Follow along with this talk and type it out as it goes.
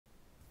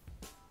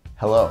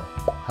Hello,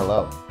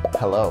 hello,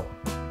 hello.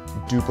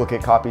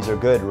 Duplicate copies are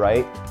good,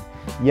 right?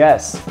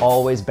 Yes,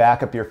 always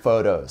back up your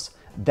photos.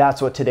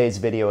 That's what today's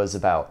video is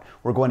about.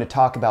 We're going to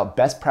talk about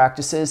best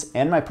practices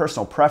and my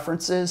personal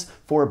preferences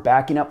for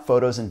backing up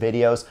photos and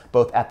videos,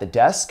 both at the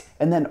desk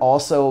and then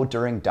also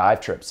during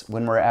dive trips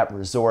when we're at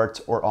resorts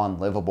or on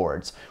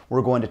liveaboards.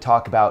 We're going to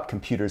talk about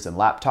computers and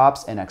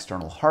laptops and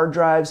external hard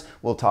drives.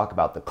 We'll talk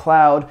about the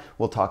cloud.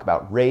 We'll talk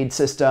about RAID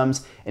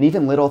systems and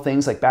even little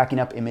things like backing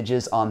up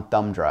images on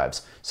thumb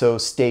drives. So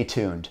stay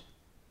tuned.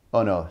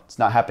 Oh no, it's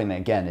not happening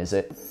again, is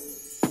it?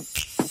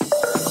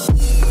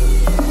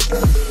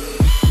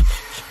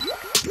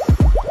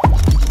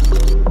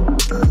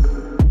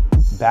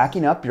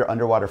 Backing up your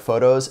underwater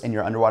photos and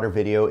your underwater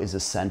video is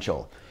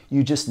essential.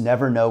 You just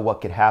never know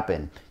what could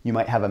happen. You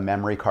might have a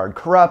memory card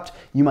corrupt,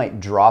 you might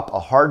drop a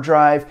hard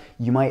drive,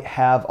 you might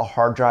have a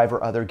hard drive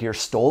or other gear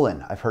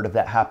stolen. I've heard of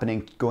that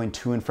happening going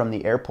to and from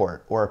the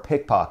airport, or a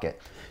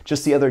pickpocket.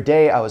 Just the other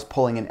day, I was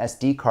pulling an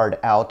SD card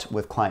out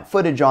with client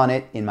footage on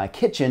it in my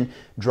kitchen,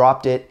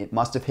 dropped it, it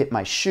must have hit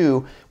my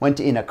shoe, went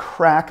in a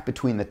crack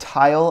between the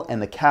tile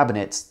and the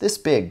cabinets, this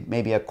big,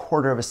 maybe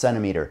 1/4 of a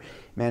centimeter.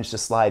 Managed to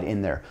slide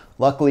in there.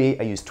 Luckily,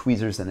 I used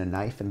tweezers and a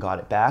knife and got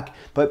it back,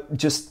 but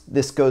just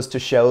this goes to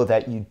show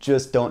that you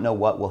just don't know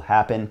what will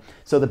happen.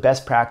 So the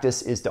best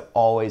practice is to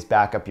always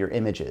back up your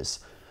images.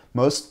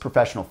 Most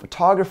professional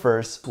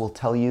photographers will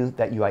tell you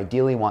that you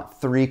ideally want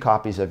 3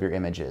 copies of your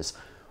images.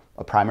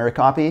 A primary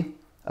copy,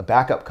 a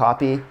backup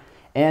copy,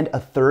 and a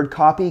 3rd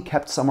copy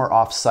kept somewhere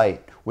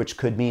off-site, which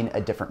could mean a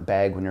different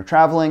bag when you're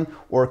traveling,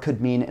 or it could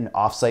mean an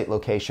off-site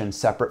location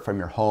separate from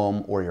your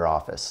home or your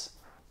office.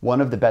 One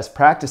of the best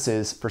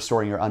practices for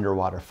storing your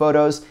underwater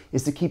photos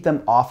is to keep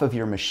them off of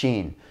your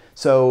machine.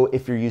 So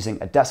if you're using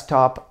a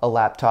desktop, a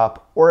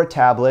laptop, or a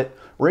tablet,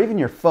 or even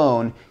your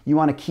phone, you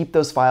want to keep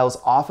those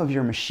files off of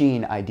your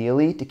machine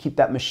ideally to keep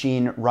that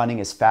machine running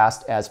as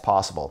fast as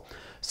possible.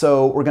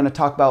 So we're going to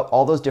talk about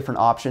all those different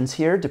options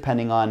here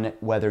depending on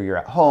whether you're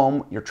at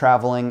home, you're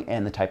traveling,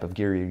 and the type of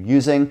gear you're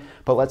using.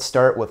 But let's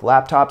start with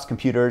laptops,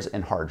 computers,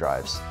 and hard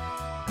drives.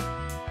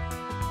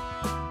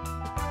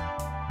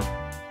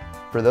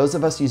 For those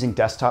of us using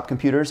desktop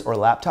computers or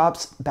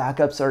laptops,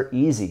 backups are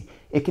easy.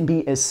 It can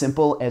be as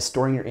simple as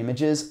storing your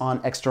images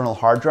on external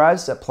hard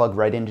drives that plug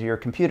right into your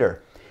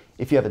computer.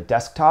 If you have a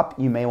desktop,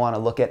 you may want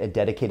to look at a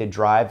dedicated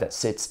drive that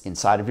sits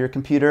inside of your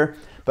computer,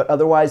 but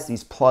otherwise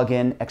these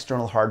plug-in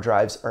external hard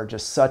drives are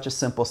just such a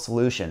simple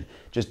solution.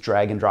 Just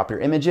drag and drop your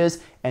images,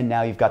 and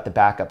now you've got the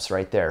backups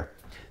right there.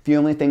 The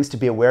only things to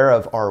be aware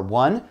of are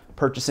 1,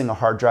 purchasing a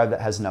hard drive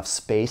that has enough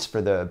space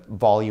for the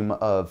volume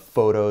of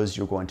photos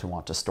you're going to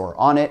want to store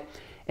on it,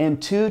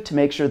 and 2, to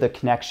make sure the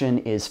connection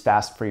is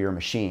fast for your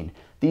machine.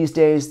 These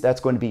days,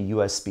 that's going to be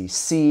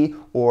USB-C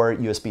or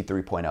USB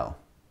 3.0.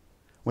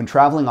 When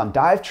traveling on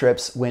dive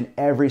trips, when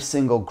every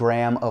single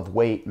gram of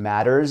weight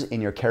matters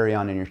in your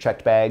carry-on and your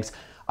checked bags,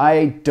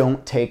 I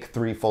don't take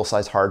 3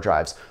 full-size hard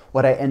drives.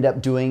 What I end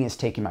up doing is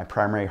taking my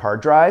primary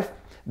hard drive,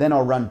 then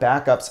I'll run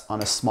backups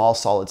on a small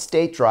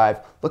solid-state drive.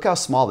 Look how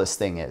small this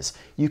thing is.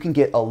 You can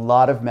get a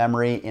lot of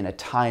memory in a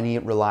tiny,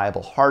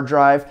 reliable hard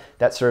drive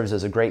that serves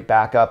as a great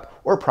backup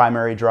or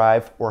primary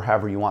drive or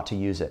however you want to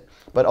use it.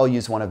 But I'll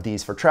use one of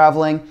these for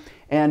traveling.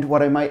 And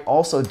what I might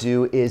also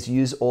do is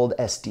use old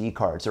SD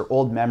cards or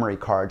old memory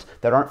cards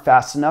that aren't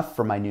fast enough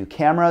for my new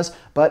cameras,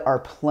 but are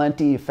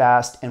plenty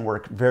fast and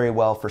work very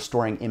well for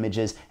storing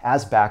images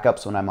as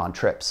backups when I'm on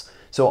trips.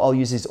 So I'll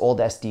use these old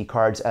SD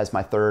cards as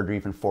my 3rd or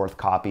even 4th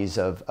copies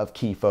of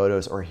key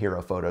photos or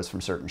hero photos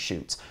from certain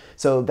shoots.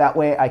 So that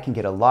way I can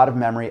get a lot of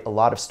memory, a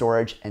lot of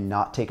storage, and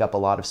not take up a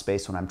lot of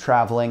space when I'm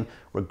traveling,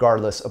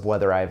 regardless of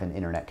whether I have an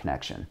internet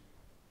connection.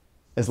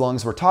 As long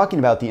as we're talking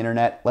about the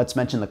internet, let's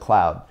mention the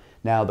cloud.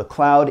 Now, the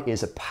cloud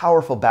is a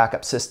powerful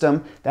backup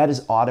system that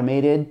is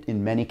automated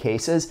in many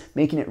cases,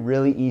 making it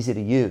really easy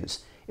to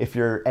use. If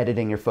you're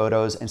editing your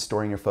photos and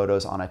storing your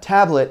photos on a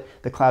tablet,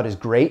 the cloud is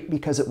great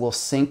because it will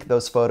sync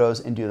those photos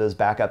and do those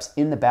backups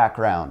in the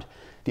background.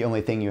 The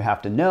only thing you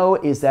have to know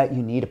is that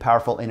you need a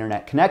powerful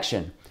internet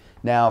connection.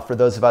 Now, for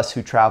those of us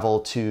who travel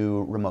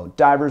to remote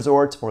dive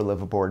resorts or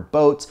live aboard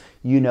boats,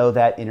 you know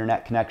that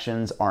internet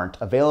connections aren't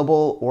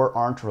available or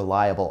aren't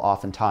reliable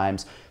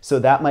oftentimes. So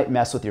that might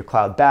mess with your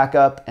cloud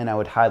backup, and I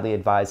would highly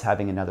advise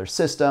having another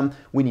system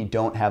when you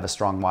don't have a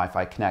strong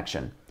Wi-Fi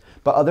connection.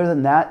 But other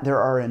than that, there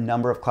are a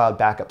number of cloud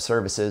backup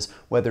services,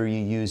 whether you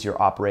use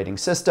your operating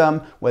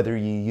system, whether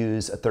you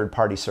use a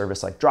third-party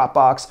service like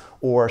Dropbox,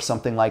 or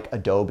something like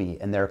Adobe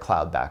and their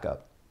cloud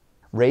backup.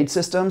 RAID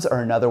systems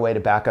are another way to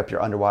back up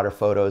your underwater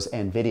photos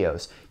and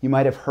videos. You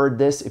might have heard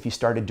this if you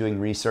started doing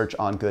research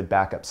on good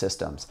backup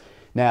systems.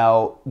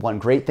 Now, one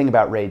great thing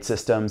about RAID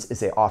systems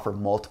is they offer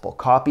multiple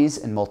copies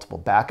and multiple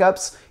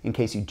backups in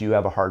case you do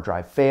have a hard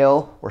drive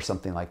fail or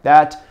something like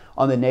that.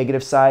 On the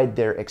negative side,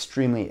 they're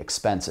extremely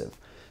expensive.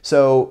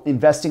 So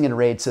investing in a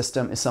RAID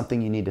system is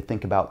something you need to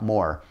think about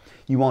more.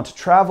 You won't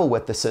travel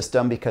with the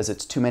system because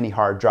it's too many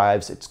hard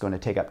drives, it's going to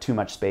take up too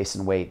much space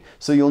and weight.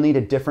 So you'll need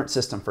a different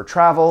system for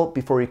travel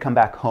before you come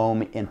back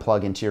home and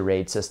plug into your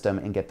RAID system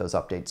and get those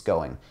updates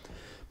going.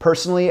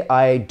 Personally,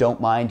 I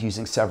don't mind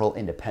using several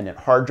independent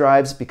hard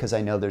drives because I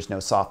know there's no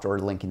software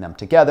linking them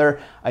together.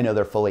 I know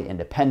they're fully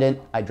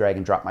independent. I drag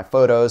and drop my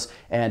photos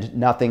and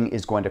nothing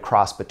is going to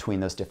cross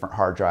between those different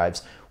hard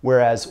drives.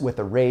 Whereas with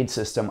a RAID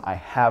system, I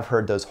have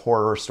heard those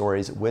horror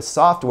stories with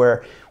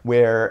software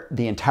where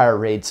the entire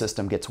RAID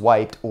system gets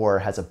wiped or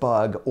has a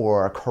bug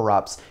or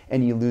corrupts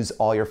and you lose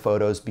all your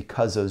photos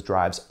because those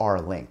drives are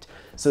linked.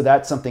 So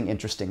that's something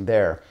interesting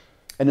there.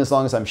 And as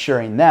long as I'm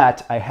sharing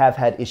that, I have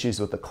had issues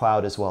with the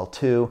cloud as well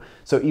too.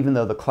 So even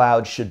though the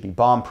cloud should be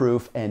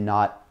bomb-proof and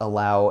not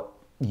allow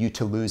you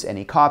to lose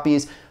any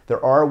copies,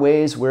 there are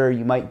ways where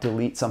you might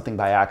delete something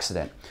by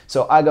accident.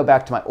 So I go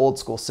back to my old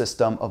school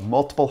system of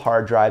multiple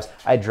hard drives.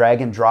 I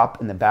drag and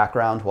drop in the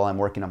background while I'm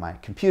working on my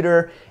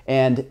computer,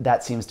 and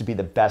that seems to be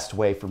the best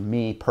way for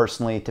me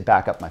personally to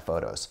back up my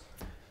photos.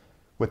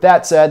 With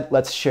that said,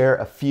 let's share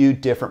a few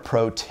different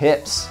pro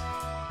tips.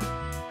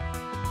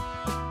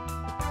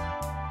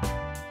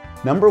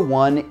 Number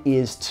one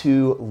is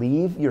to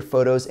leave your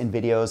photos and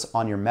videos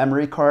on your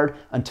memory card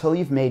until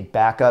you've made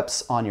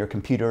backups on your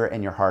computer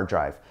and your hard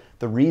drive.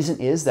 The reason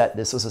is that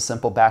this is a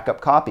simple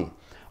backup copy.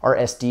 Our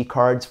SD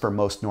cards for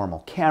most normal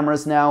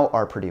cameras now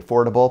are pretty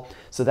affordable,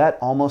 so that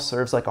almost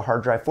serves like a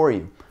hard drive for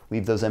you.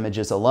 Leave those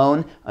images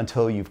alone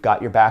until you've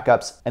got your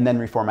backups and then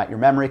reformat your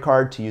memory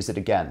card to use it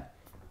again.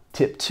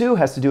 Tip 2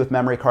 has to do with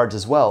memory cards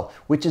as well,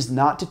 which is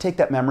not to take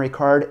that memory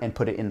card and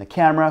put it in the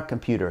camera,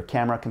 computer,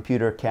 camera,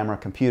 computer, camera,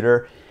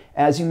 computer.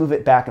 As you move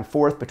it back and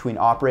forth between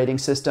operating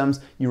systems,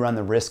 you run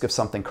the risk of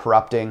something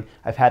corrupting.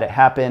 I've had it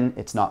happen,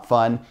 it's not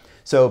fun.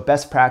 So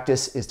best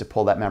practice is to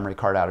pull that memory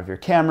card out of your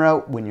camera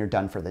when you're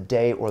done for the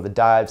day or the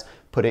dives,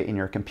 put it in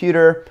your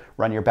computer,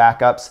 run your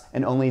backups,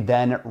 and only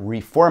then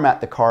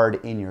reformat the card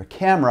in your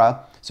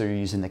camera. So you're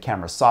using the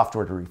camera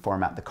software to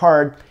reformat the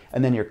card,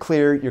 and then you're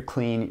clear, you're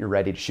clean, you're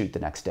ready to shoot the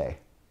next day.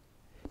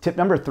 Tip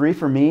number 3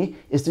 for me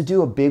is to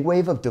do a big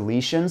wave of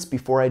deletions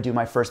before I do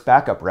my first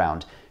backup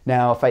round.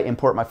 Now, if I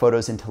import my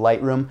photos into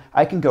Lightroom,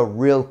 I can go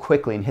real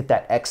quickly and hit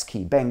that X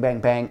key, bang,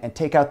 bang, bang, and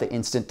take out the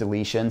instant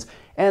deletions.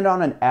 And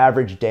on an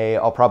average day,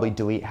 I'll probably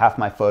delete half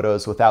my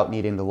photos without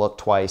needing to look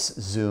twice,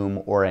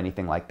 zoom, or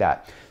anything like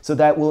that. So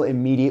that will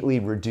immediately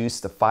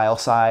reduce the file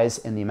size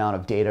and the amount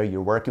of data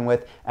you're working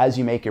with as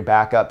you make your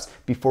backups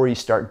before you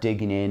start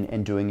digging in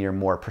and doing your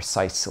more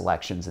precise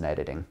selections and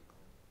editing.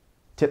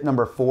 Tip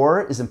number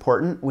 4 is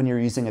important when you're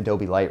using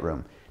Adobe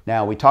Lightroom.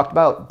 Now, we talked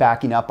about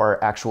backing up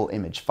our actual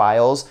image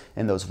files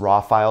and those raw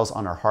files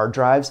on our hard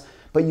drives,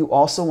 but you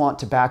also want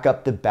to back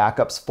up the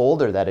backups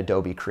folder that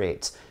Adobe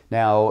creates.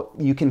 Now,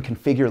 you can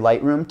configure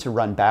Lightroom to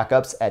run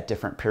backups at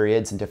different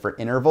periods and different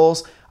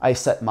intervals. I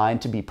set mine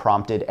to be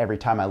prompted every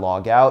time I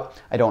log out.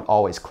 I don't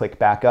always click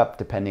backup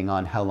depending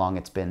on how long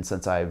it's been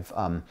since I've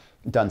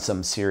done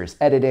some serious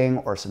editing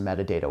or some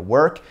metadata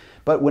work.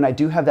 But when I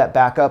do have that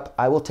backup,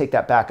 I will take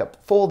that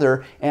backup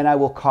folder and I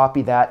will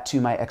copy that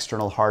to my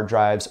external hard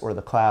drives or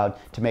the cloud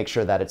to make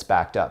sure that it's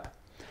backed up.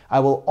 I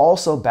will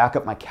also back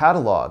up my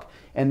catalog,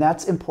 and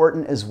that's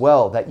important as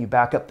well, that you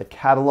back up the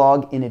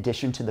catalog in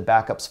addition to the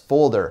backups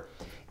folder.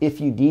 If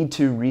you need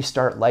to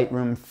restart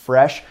Lightroom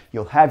fresh,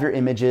 you'll have your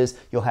images,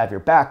 you'll have your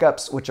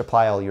backups, which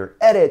apply all your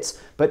edits,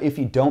 but if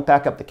you don't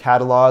back up the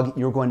catalog,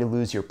 you're going to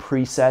lose your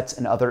presets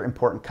and other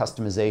important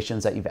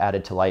customizations that you've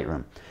added to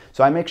Lightroom.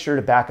 So I make sure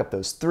to back up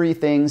those 3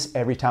 things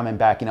every time I'm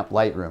backing up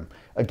Lightroom.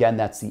 Again,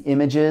 that's the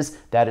images,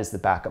 that is the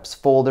backups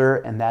folder,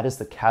 and that is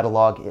the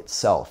catalog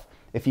itself.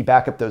 If you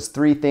back up those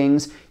 3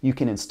 things, you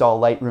can install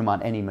Lightroom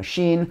on any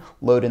machine,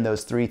 load in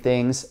those 3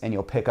 things, and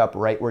you'll pick up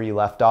right where you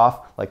left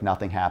off like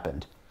nothing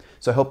happened.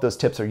 So I hope those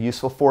tips are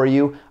useful for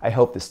you. I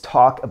hope this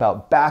talk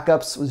about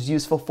backups was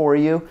useful for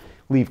you.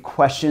 Leave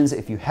questions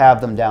if you have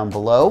them down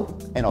below,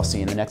 and I'll see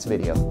you in the next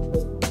video.